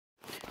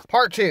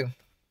Part 2.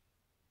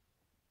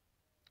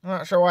 I'm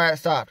not sure why it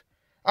stopped.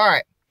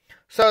 Alright,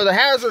 so the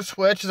hazard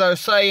switch, as I was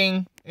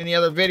saying in the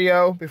other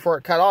video before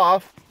it cut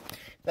off,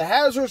 the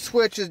hazard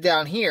switch is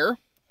down here.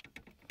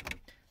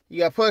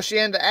 You gotta push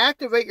in to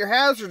activate your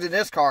hazards in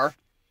this car.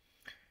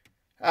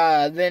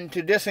 Then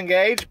to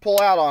disengage, pull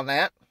out on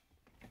that.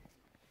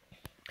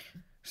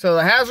 So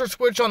the hazard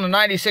switch on the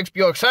 96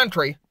 Buick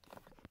Century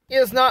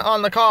is not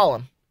on the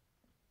column.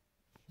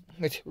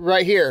 It's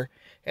right here.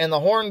 And the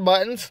horn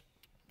buttons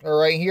are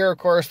right here. Of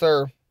course,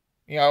 they're,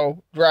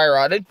 dry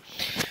rotted.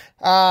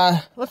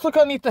 Let's look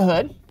underneath the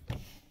hood.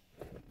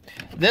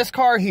 This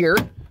car here.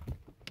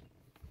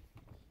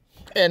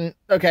 And,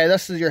 okay,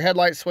 this is your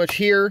headlight switch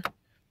here.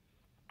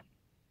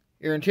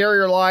 Your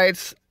interior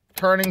lights,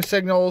 turning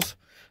signals.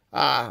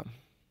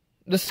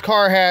 This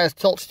car has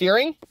tilt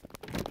steering.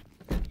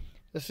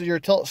 This is your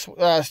tilt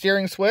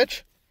steering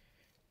switch.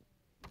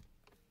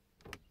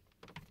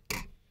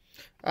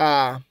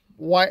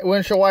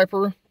 Windshield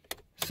wiper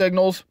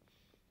signals.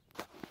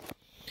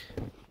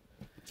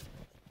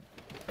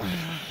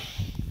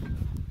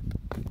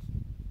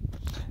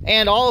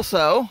 And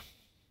also,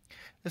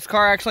 this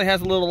car actually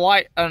has a little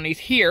light underneath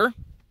here.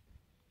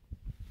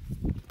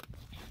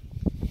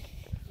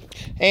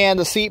 And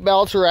the seat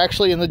belts are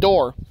actually in the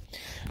door.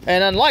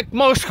 And unlike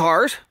most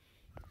cars,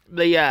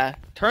 the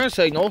turn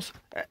signals,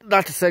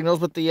 not the signals,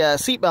 but the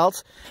seat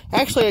belts,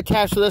 actually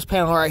attached to this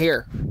panel right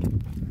here.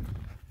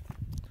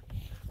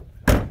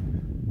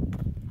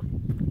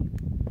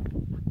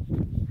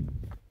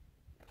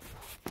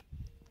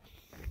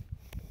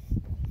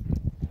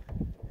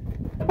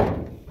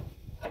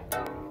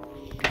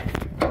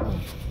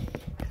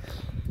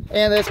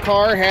 And this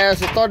car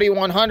has a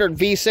 3100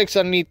 V6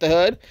 underneath the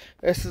hood.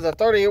 This is a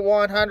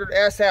 3100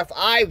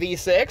 SFI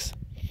V6.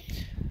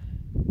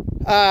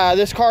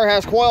 This car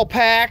has coil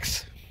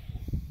packs.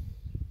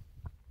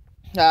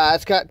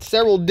 It's got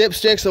several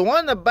dipsticks. The one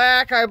in the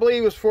back, I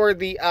believe, was for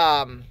the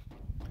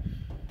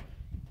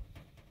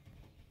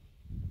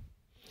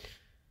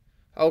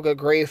oh, good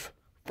grief,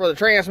 for the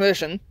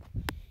transmission.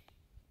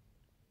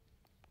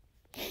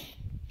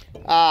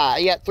 You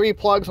got 3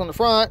 plugs on the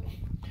front.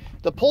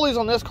 The pulleys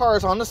on this car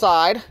is on the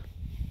side.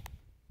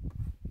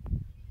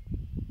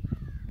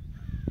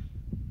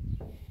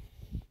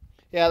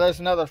 Yeah,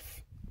 there's another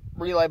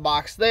relay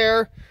box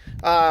there.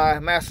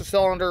 Master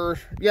cylinder.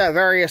 Yeah,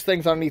 various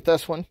things underneath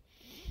this one.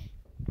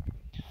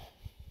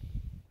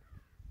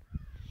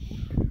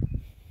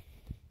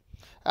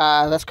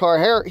 This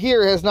car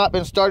here has not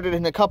been started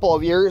in a couple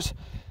of years.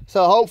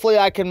 So hopefully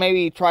I can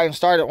maybe try and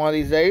start it one of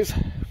these days.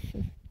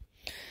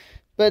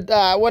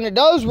 But when it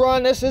does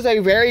run, this is a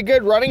very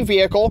good running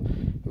vehicle.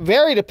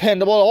 Very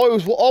dependable.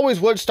 It always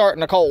would start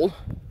in the cold.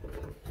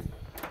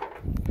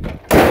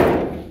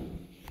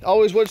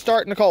 Always would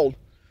start in the cold.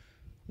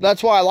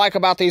 That's what I like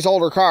about these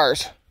older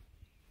cars.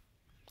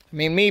 I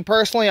mean, me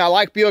personally, I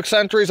like Buick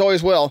Centuries,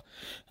 always will.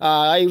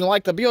 I even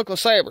like the Buick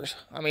LeSabres.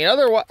 I mean,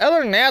 other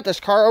than that, this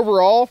car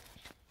overall,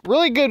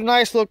 really good,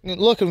 nice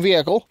looking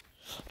vehicle.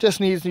 Just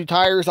needs new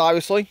tires,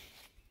 obviously.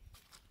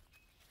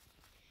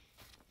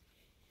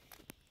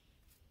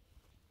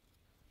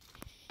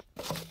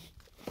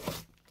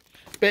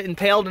 Bit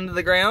impaled into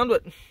the ground,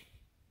 but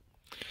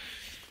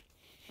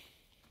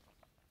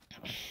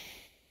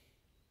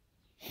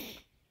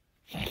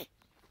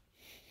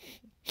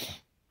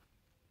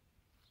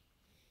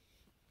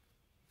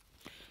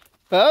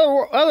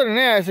other than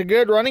that, it's a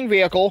good running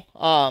vehicle.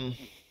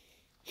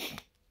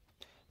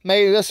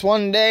 Maybe this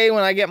one day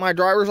when I get my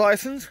driver's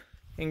license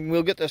and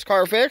we'll get this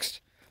car fixed,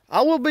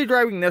 I will be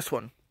driving this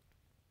one.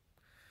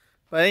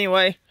 But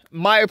anyway,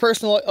 my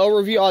personal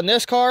overview on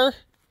this car.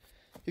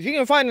 If you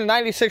can find a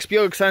 96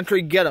 Buick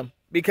Century, get them.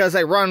 Because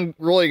they run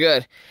really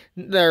good.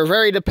 They're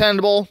very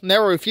dependable.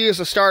 Never refuse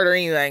to start or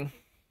anything.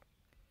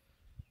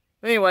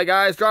 Anyway,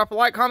 guys, drop a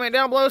like, comment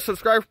down below.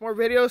 Subscribe for more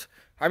videos.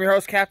 I'm your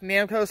host, Captain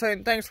Namco,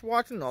 saying thanks for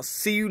watching. And I'll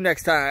see you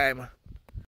next time.